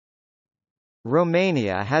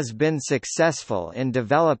Romania has been successful in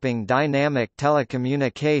developing dynamic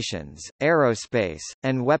telecommunications, aerospace,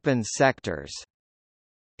 and weapons sectors.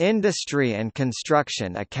 Industry and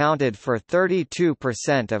construction accounted for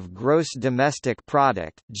 32% of gross domestic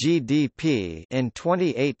product (GDP) in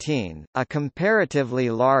 2018, a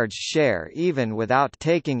comparatively large share even without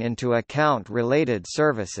taking into account related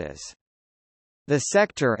services. The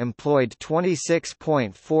sector employed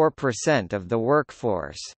 26.4% of the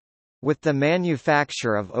workforce. With the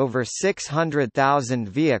manufacture of over 600,000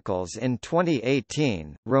 vehicles in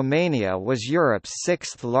 2018, Romania was Europe's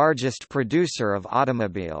sixth largest producer of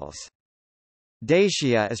automobiles.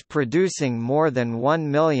 Dacia is producing more than 1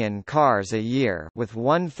 million cars a year, with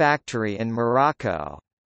one factory in Morocco.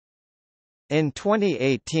 In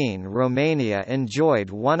 2018, Romania enjoyed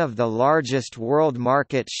one of the largest world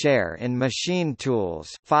market share in machine tools,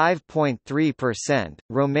 5.3%.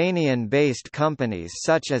 Romanian-based companies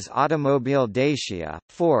such as Automobile Dacia,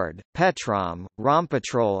 Ford, Petrom,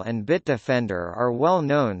 Rompetrol and Bitdefender are well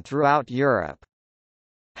known throughout Europe.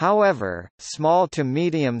 However, small to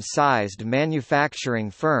medium-sized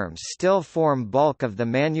manufacturing firms still form bulk of the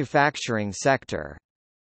manufacturing sector.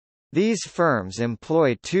 These firms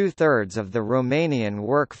employ two-thirds of the Romanian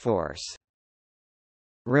workforce.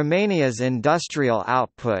 Romania's industrial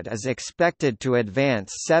output is expected to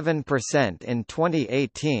advance 7% in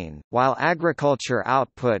 2018, while agriculture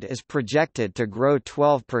output is projected to grow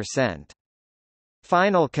 12%.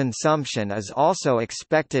 Final consumption is also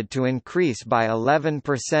expected to increase by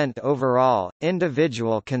 11% overall,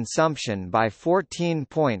 individual consumption by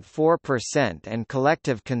 14.4% and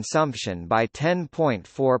collective consumption by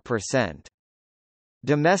 10.4%.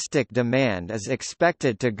 Domestic demand is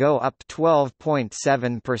expected to go up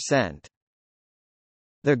 12.7%.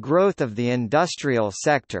 The growth of the industrial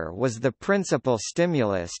sector was the principal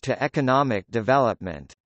stimulus to economic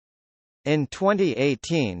development. In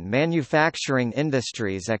 2018, manufacturing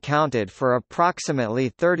industries accounted for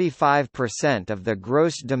approximately 35% of the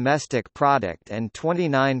gross domestic product and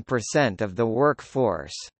 29% of the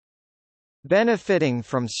workforce. Benefiting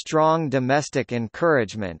from strong domestic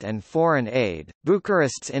encouragement and foreign aid,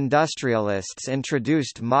 Bucharest's industrialists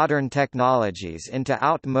introduced modern technologies into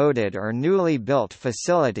outmoded or newly built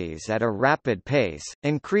facilities at a rapid pace,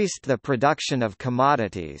 increased the production of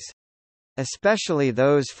commodities, especially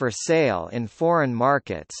those for sale in foreign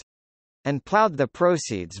markets, and plowed the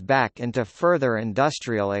proceeds back into further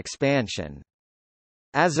industrial expansion.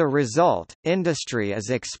 As a result, industry is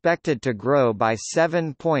expected to grow by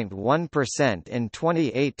 7.1% in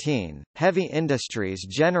 2018. Heavy industries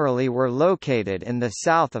generally were located in the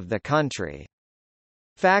south of the country.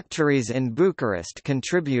 Factories in Bucharest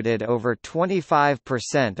contributed over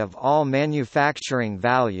 25% of all manufacturing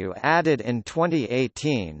value added in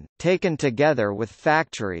 2018. Taken together with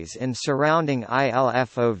factories in surrounding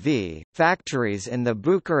ILFOV, factories in the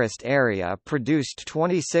Bucharest area produced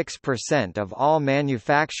 26% of all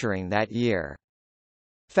manufacturing that year.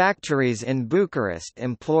 Factories in Bucharest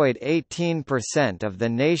employed 18% of the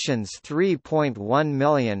nation's 3.1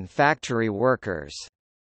 million factory workers.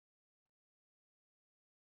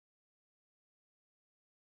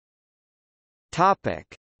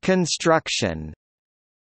 Topic: Construction.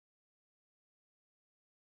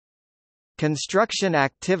 Construction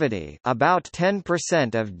activity, about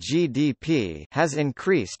 10% of GDP, has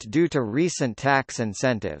increased due to recent tax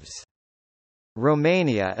incentives.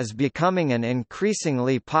 Romania is becoming an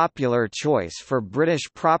increasingly popular choice for British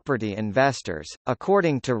property investors,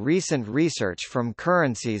 according to recent research from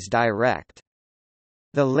Currencies Direct.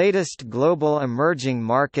 The latest Global Emerging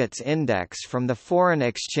Markets Index from the Foreign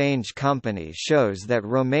Exchange Company shows that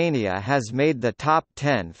Romania has made the top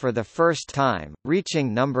 10 for the first time,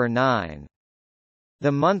 reaching number 9.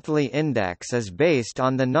 The monthly index is based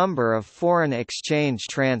on the number of foreign exchange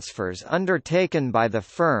transfers undertaken by the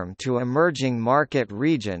firm to emerging market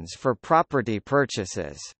regions for property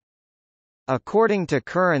purchases. According to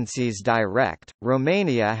Currencies Direct,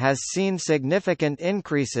 Romania has seen significant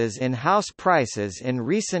increases in house prices in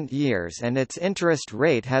recent years and its interest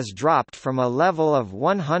rate has dropped from a level of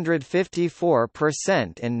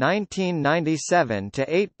 154% in 1997 to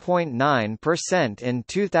 8.9% in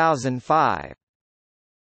 2005.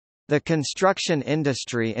 The construction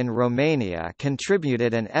industry in Romania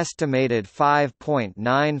contributed an estimated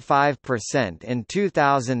 5.95% in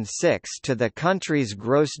 2006 to the country's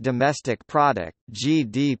gross domestic product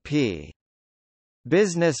 (GDP).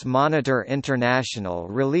 Business Monitor International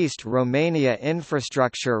released Romania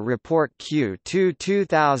Infrastructure Report Q2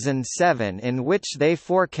 2007, in which they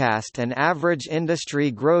forecast an average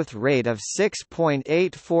industry growth rate of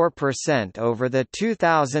 6.84% over the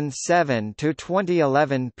 2007 to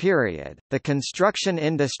 2011 period. The construction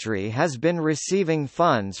industry has been receiving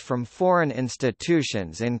funds from foreign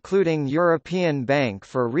institutions including European Bank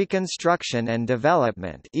for Reconstruction and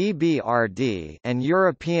Development (EBRD) and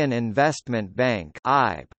European Investment Bank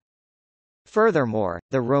 (EIB). Furthermore,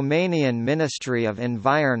 the Romanian Ministry of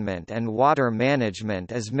Environment and Water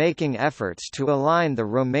Management is making efforts to align the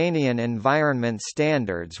Romanian environment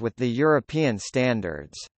standards with the European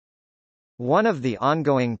standards. One of the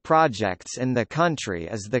ongoing projects in the country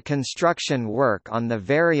is the construction work on the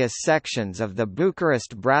various sections of the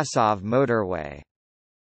Bucharest-Brasov motorway.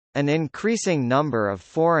 An increasing number of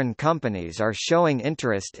foreign companies are showing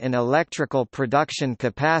interest in electrical production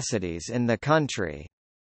capacities in the country.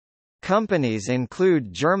 Companies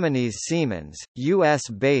include Germany's Siemens,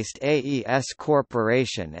 US-based AES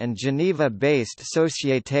Corporation and Geneva-based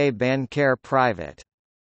Société Bancaire Private.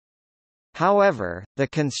 However, the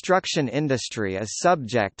construction industry is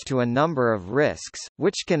subject to a number of risks,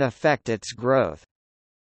 which can affect its growth.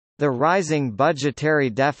 The rising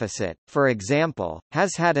budgetary deficit, for example,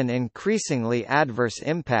 has had an increasingly adverse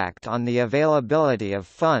impact on the availability of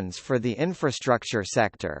funds for the infrastructure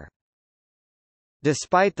sector.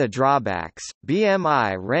 Despite the drawbacks,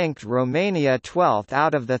 BMI ranked Romania 12th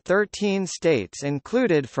out of the 13 states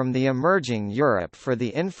included from the Emerging Europe for the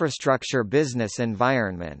infrastructure business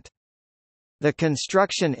environment. The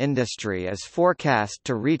construction industry is forecast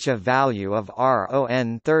to reach a value of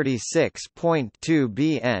RON 36.2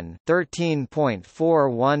 bn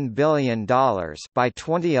 $13.41 billion by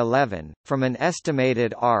 2011, from an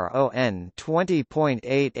estimated RON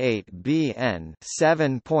 20.88 bn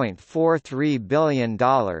 $7.43 billion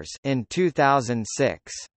in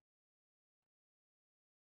 2006.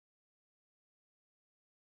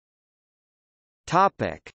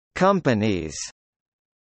 Topic: Companies.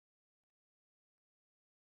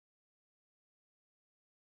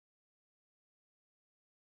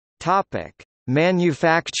 Topic: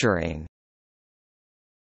 Manufacturing.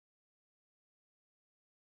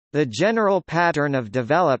 The general pattern of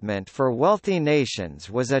development for wealthy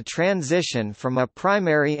nations was a transition from a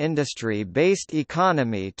primary industry-based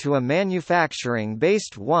economy to a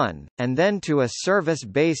manufacturing-based one, and then to a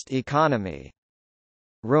service-based economy.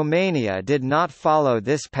 Romania did not follow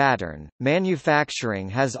this pattern.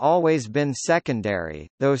 Manufacturing has always been secondary,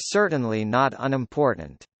 though certainly not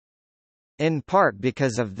unimportant. In part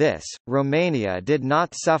because of this, Romania did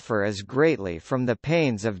not suffer as greatly from the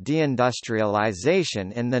pains of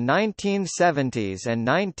deindustrialization in the 1970s and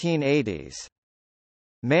 1980s.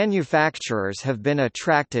 Manufacturers have been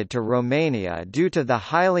attracted to Romania due to the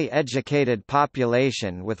highly educated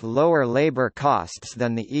population with lower labor costs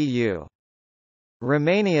than the EU.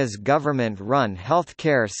 Romania's government-run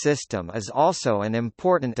healthcare system is also an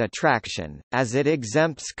important attraction, as it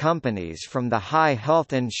exempts companies from the high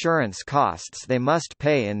health insurance costs they must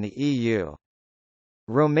pay in the EU.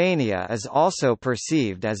 Romania is also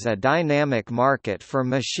perceived as a dynamic market for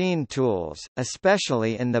machine tools,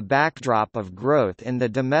 especially in the backdrop of growth in the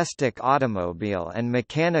domestic automobile and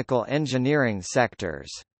mechanical engineering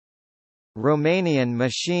sectors. Romanian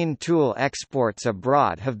machine tool exports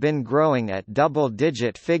abroad have been growing at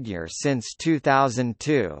double-digit figures since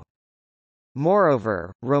 2002.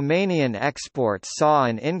 Moreover, Romanian exports saw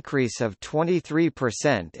an increase of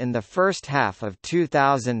 23% in the first half of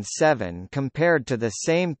 2007 compared to the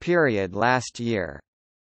same period last year.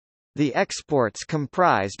 The exports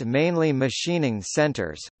comprised mainly machining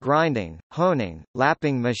centers, grinding, honing,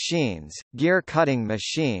 lapping machines, gear-cutting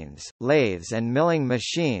machines, lathes and milling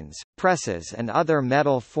machines, presses and other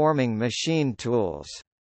metal-forming machine tools.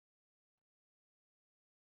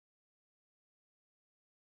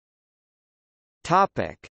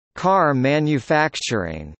 Car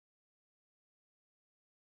manufacturing.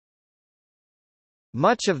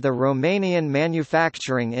 Much of the Romanian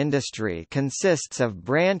manufacturing industry consists of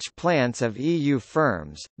branch plants of EU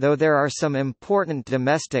firms, though there are some important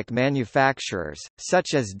domestic manufacturers,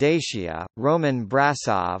 such as Dacia, Roman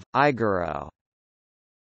Brasov, Igoro.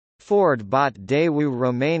 Ford bought Daewoo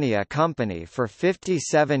Romania company for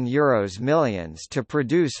 €57 million to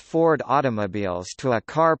produce Ford automobiles to a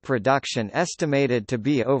car production estimated to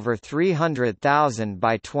be over 300,000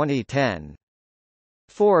 by 2010.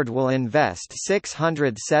 Ford will invest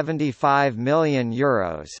 €675 million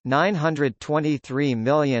 $923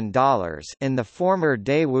 million in the former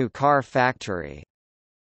Daewoo car factory.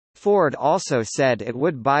 Ford also said it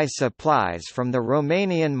would buy supplies from the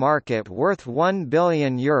Romanian market worth €1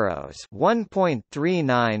 billion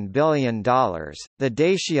 $1.39 billion. The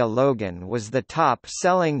Dacia Logan was the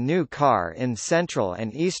top-selling new car in Central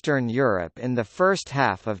and Eastern Europe in the first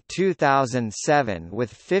half of 2007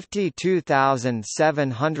 with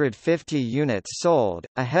 52,750 units sold,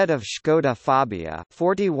 ahead of Škoda Fabia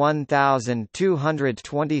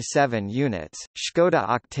 41,227 units, Škoda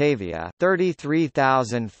Octavia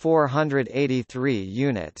 33,483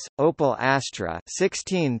 units, Opel Astra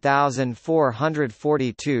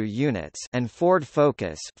 16,442 units, and Ford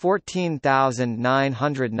Focus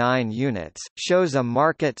 14,909 units, shows a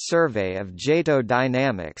market survey of Jato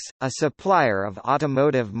Dynamics, a supplier of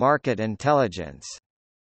automotive market intelligence.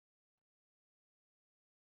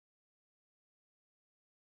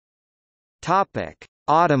 Topic: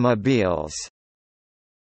 Automobiles.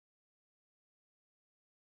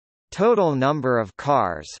 Total number of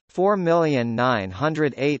cars,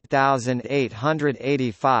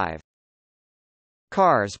 4,908,885.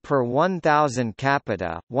 Cars per 1,000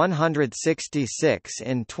 capita, 166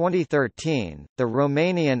 in 2013. The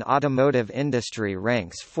Romanian automotive industry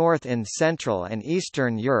ranks fourth in Central and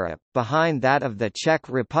Eastern Europe, behind that of the Czech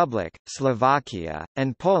Republic, Slovakia,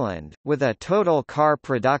 and Poland, with a total car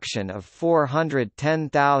production of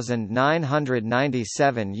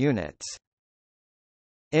 410,997 units.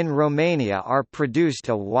 In Romania are produced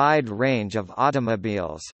a wide range of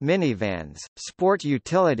automobiles, minivans, sport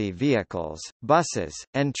utility vehicles, buses,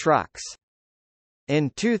 and trucks. In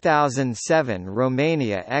 2007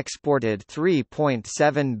 Romania exported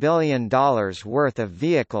 $3.7 billion worth of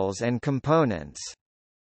vehicles and components.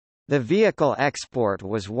 The vehicle export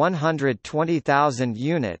was 120,000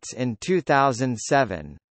 units in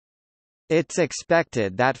 2007. It's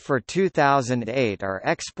expected that for 2008 are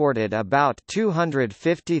exported about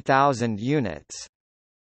 250,000 units.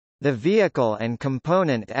 The vehicle and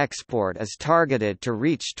component export is targeted to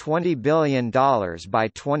reach $20 billion by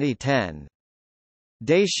 2010.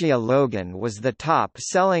 Dacia Logan was the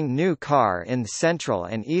top-selling new car in Central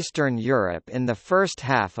and Eastern Europe in the first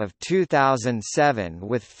half of 2007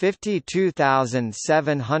 with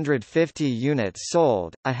 52,750 units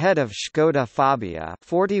sold, ahead of Škoda Fabia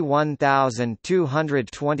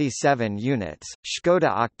 41,227 units, Škoda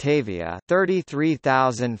Octavia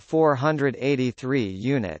 33,483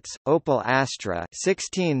 units, Opel Astra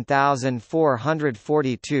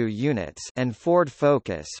 16,442 units, and Ford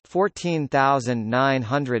Focus 14,909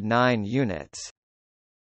 units.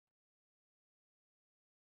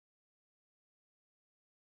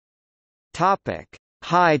 Topic: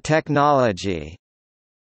 High technology.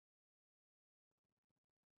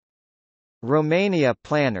 Romania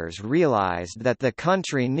planners realized that the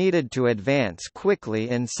country needed to advance quickly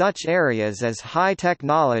in such areas as high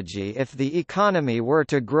technology if the economy were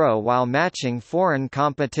to grow while matching foreign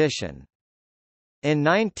competition. In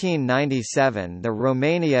 1997 the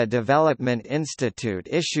Romania Development Institute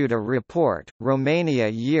issued a report, Romania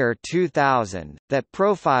Year 2000, that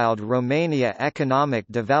profiled Romania economic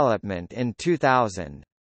development in 2000.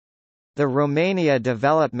 The Romania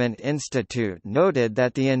Development Institute noted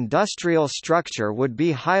that the industrial structure would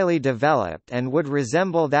be highly developed and would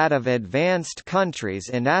resemble that of advanced countries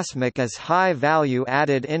inasmuch as high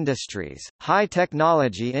value-added industries,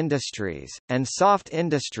 high-technology industries, and soft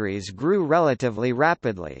industries grew relatively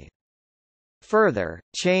rapidly. Further,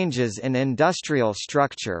 changes in industrial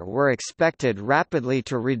structure were expected rapidly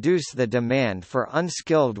to reduce the demand for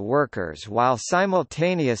unskilled workers while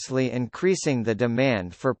simultaneously increasing the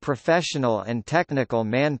demand for professional and technical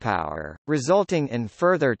manpower, resulting in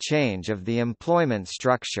further change of the employment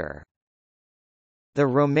structure. The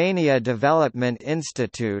Romania Development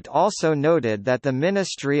Institute also noted that the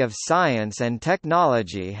Ministry of Science and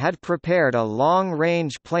Technology had prepared a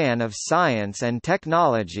long-range plan of science and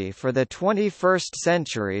technology for the 21st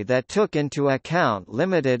century that took into account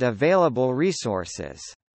limited available resources.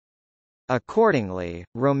 Accordingly,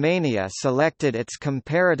 Romania selected its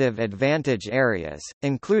comparative advantage areas,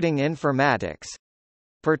 including informatics,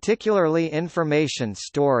 particularly information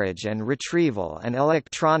storage and retrieval and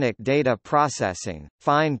electronic data processing,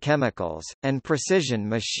 fine chemicals, and precision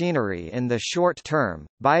machinery in the short term,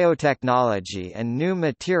 biotechnology and new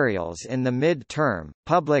materials in the mid-term,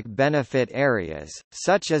 public benefit areas,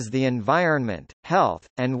 such as the environment, health,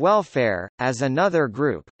 and welfare, as another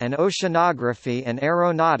group, and oceanography and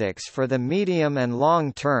aeronautics for the medium and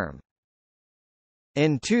long term.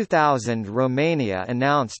 In 2000 Romania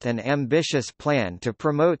announced an ambitious plan to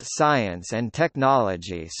promote science and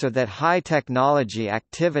technology so that high-technology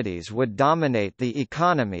activities would dominate the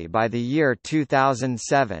economy by the year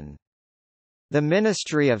 2007. The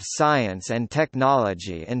Ministry of Science and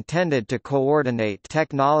Technology intended to coordinate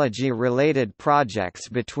technology-related projects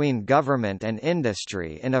between government and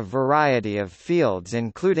industry in a variety of fields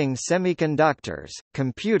including semiconductors,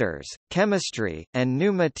 computers, chemistry, and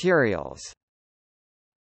new materials.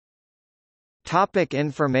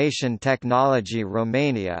 Information technology.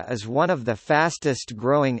 Romania is one of the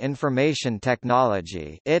fastest-growing information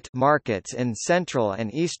technology markets in Central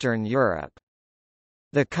and Eastern Europe.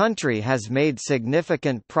 The country has made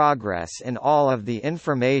significant progress in all of the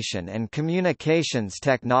information and communications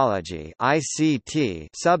technology (ICT)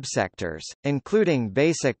 subsectors, including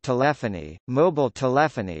basic telephony, mobile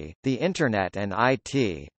telephony, the Internet and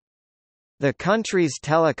IT. The country's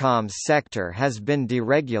telecoms sector has been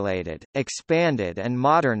deregulated, expanded and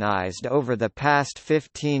modernized over the past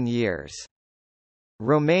 15 years.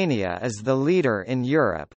 Romania is the leader in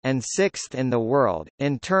Europe, and sixth in the world,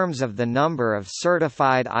 in terms of the number of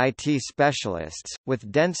certified IT specialists,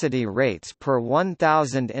 with density rates per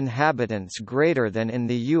 1,000 inhabitants greater than in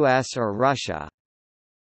the US or Russia.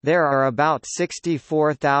 There are about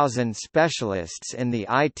 64,000 specialists in the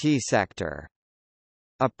IT sector.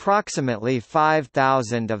 Approximately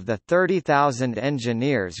 5,000 of the 30,000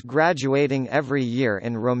 engineers graduating every year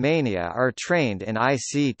in Romania are trained in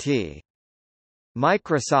ICT.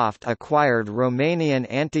 Microsoft acquired Romanian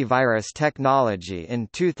antivirus technology in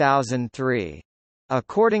 2003.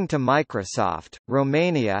 According to Microsoft,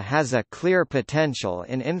 Romania has a clear potential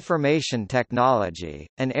in information technology,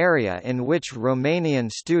 an area in which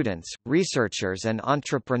Romanian students, researchers and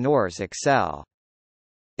entrepreneurs excel.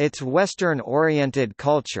 Its Western-oriented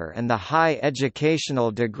culture and the high educational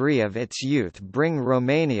degree of its youth bring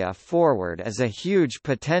Romania forward as a huge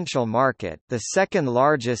potential market, the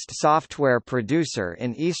second-largest software producer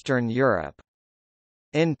in Eastern Europe.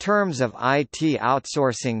 In terms of IT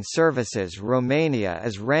outsourcing services, Romania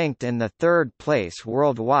is ranked in the third place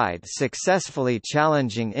worldwide, successfully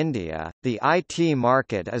challenging India. The IT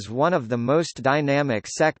market is one of the most dynamic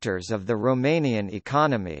sectors of the Romanian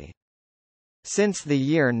economy. Since the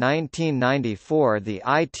year 1994, the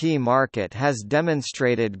IT market has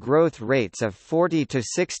demonstrated growth rates of 40 to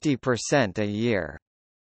 60% a year.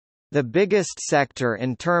 The biggest sector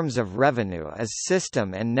in terms of revenue is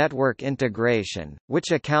system and network integration,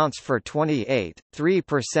 which accounts for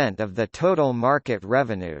 28.3% of the total market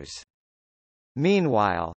revenues.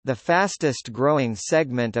 Meanwhile, the fastest-growing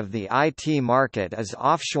segment of the IT market is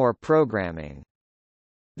offshore programming.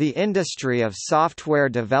 The industry of software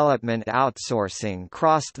development outsourcing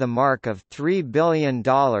crossed the mark of $3 billion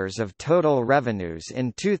of total revenues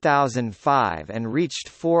in 2005 and reached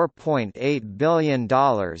 $4.8 billion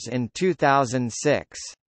in 2006.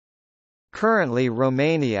 Currently,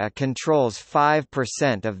 Romania controls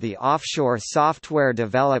 5% of the offshore software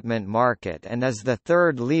development market and is the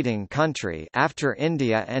third leading country after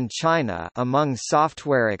India and China among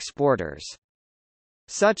software exporters.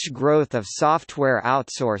 Such growth of software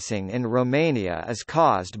outsourcing in Romania is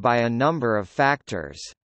caused by a number of factors.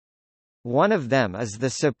 One of them is the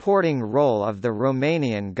supporting role of the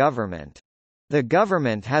Romanian government. The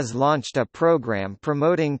government has launched a program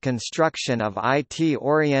promoting construction of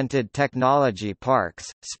IT-oriented technology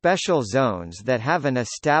parks, special zones that have an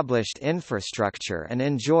established infrastructure and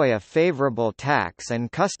enjoy a favorable tax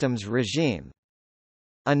and customs regime.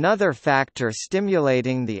 Another factor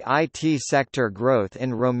stimulating the IT sector growth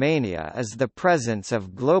in Romania is the presence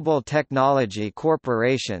of global technology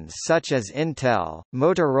corporations such as Intel,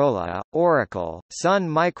 Motorola, Oracle, Sun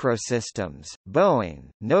Microsystems, Boeing,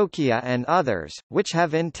 Nokia and others, which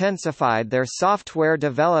have intensified their software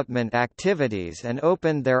development activities and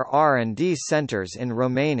opened their R&D centers in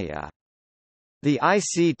Romania. The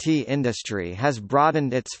ICT industry has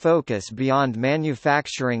broadened its focus beyond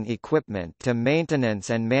manufacturing equipment to maintenance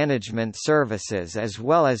and management services as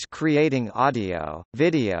well as creating audio,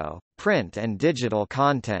 video, print and digital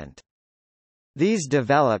content. These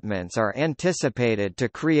developments are anticipated to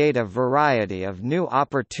create a variety of new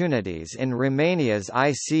opportunities in Romania's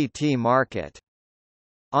ICT market.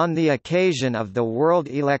 On the occasion of the World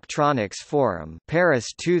Electronics Forum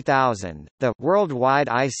Paris 2000, the Worldwide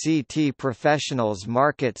ICT Professionals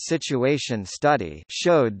Market Situation Study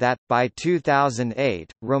showed that, by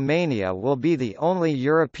 2008, Romania will be the only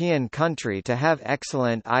European country to have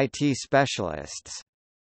excellent IT specialists.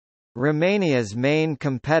 Romania's main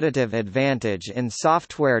competitive advantage in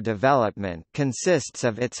software development consists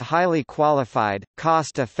of its highly qualified,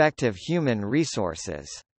 cost-effective human resources.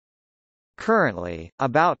 Currently,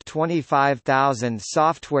 about 25,000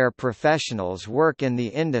 software professionals work in the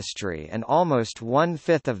industry and almost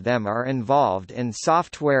one-fifth of them are involved in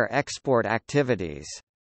software export activities.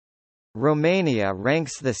 Romania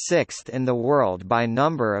ranks the sixth in the world by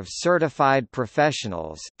number of certified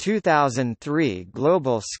professionals 2003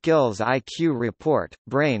 Global Skills IQ Report,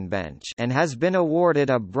 BrainBench, and has been awarded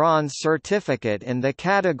a bronze certificate in the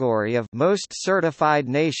category of Most Certified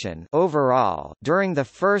Nation overall during the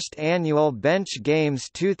first annual Bench Games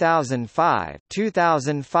 2005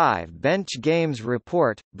 Bench Games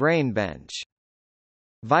Report, BrainBench.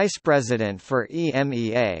 Vice President for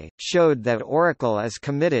EMEA, showed that Oracle is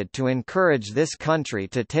committed to encourage this country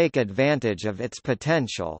to take advantage of its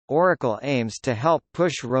potential. Oracle aims to help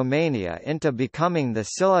push Romania into becoming the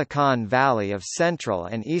Silicon Valley of Central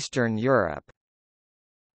and Eastern Europe.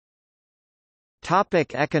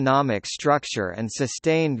 Economic structure and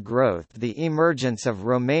sustained growth. The emergence of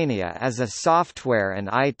Romania as a software and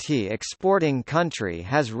IT exporting country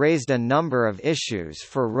has raised a number of issues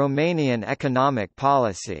for Romanian economic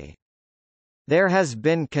policy. There has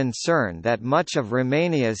been concern that much of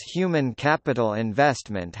Romania's human capital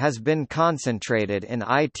investment has been concentrated in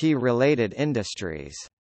IT-related industries.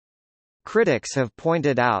 Critics have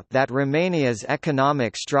pointed out that Romania's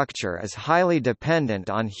economic structure is highly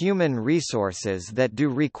dependent on human resources that do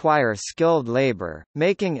require skilled labor,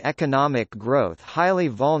 making economic growth highly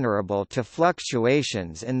vulnerable to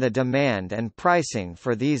fluctuations in the demand and pricing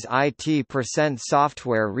for these IT%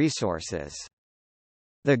 software resources.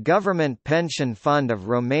 The Government Pension Fund of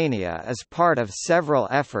Romania is part of several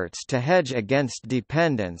efforts to hedge against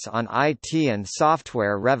dependence on IT and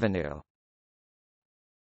software revenue.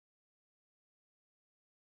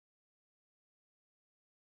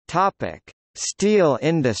 Steel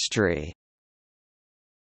industry.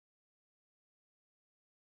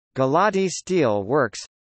 Galati Steel Works,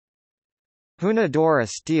 Hunedoara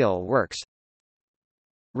Steel Works,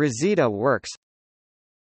 Rezeta Works,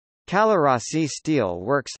 Calarasi Steel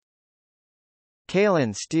Works,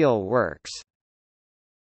 Kalin Steel Works.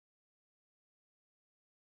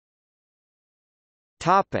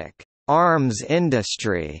 Arms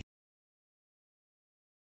industry.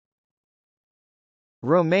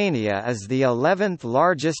 Romania is the 11th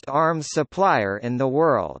largest arms supplier in the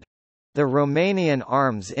world. The Romanian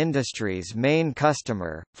arms industry's main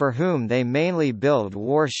customer, for whom they mainly build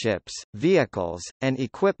warships, vehicles, and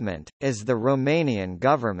equipment, is the Romanian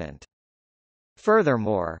government.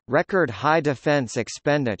 Furthermore, record high defence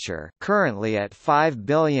expenditure, currently at €5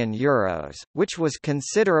 billion, which was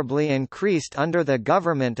considerably increased under the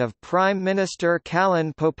government of Prime Minister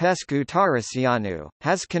Călin Popescu-Tăriceanu,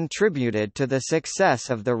 has contributed to the success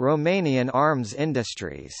of the Romanian arms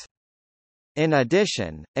industries. In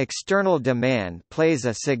addition, external demand plays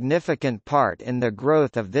a significant part in the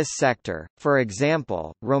growth of this sector. For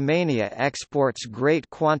example, Romania exports great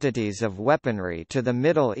quantities of weaponry to the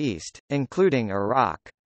Middle East, including Iraq.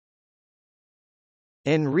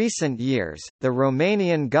 In recent years, the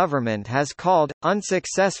Romanian government has called,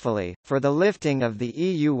 unsuccessfully, for the lifting of the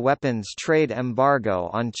EU weapons trade embargo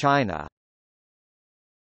on China.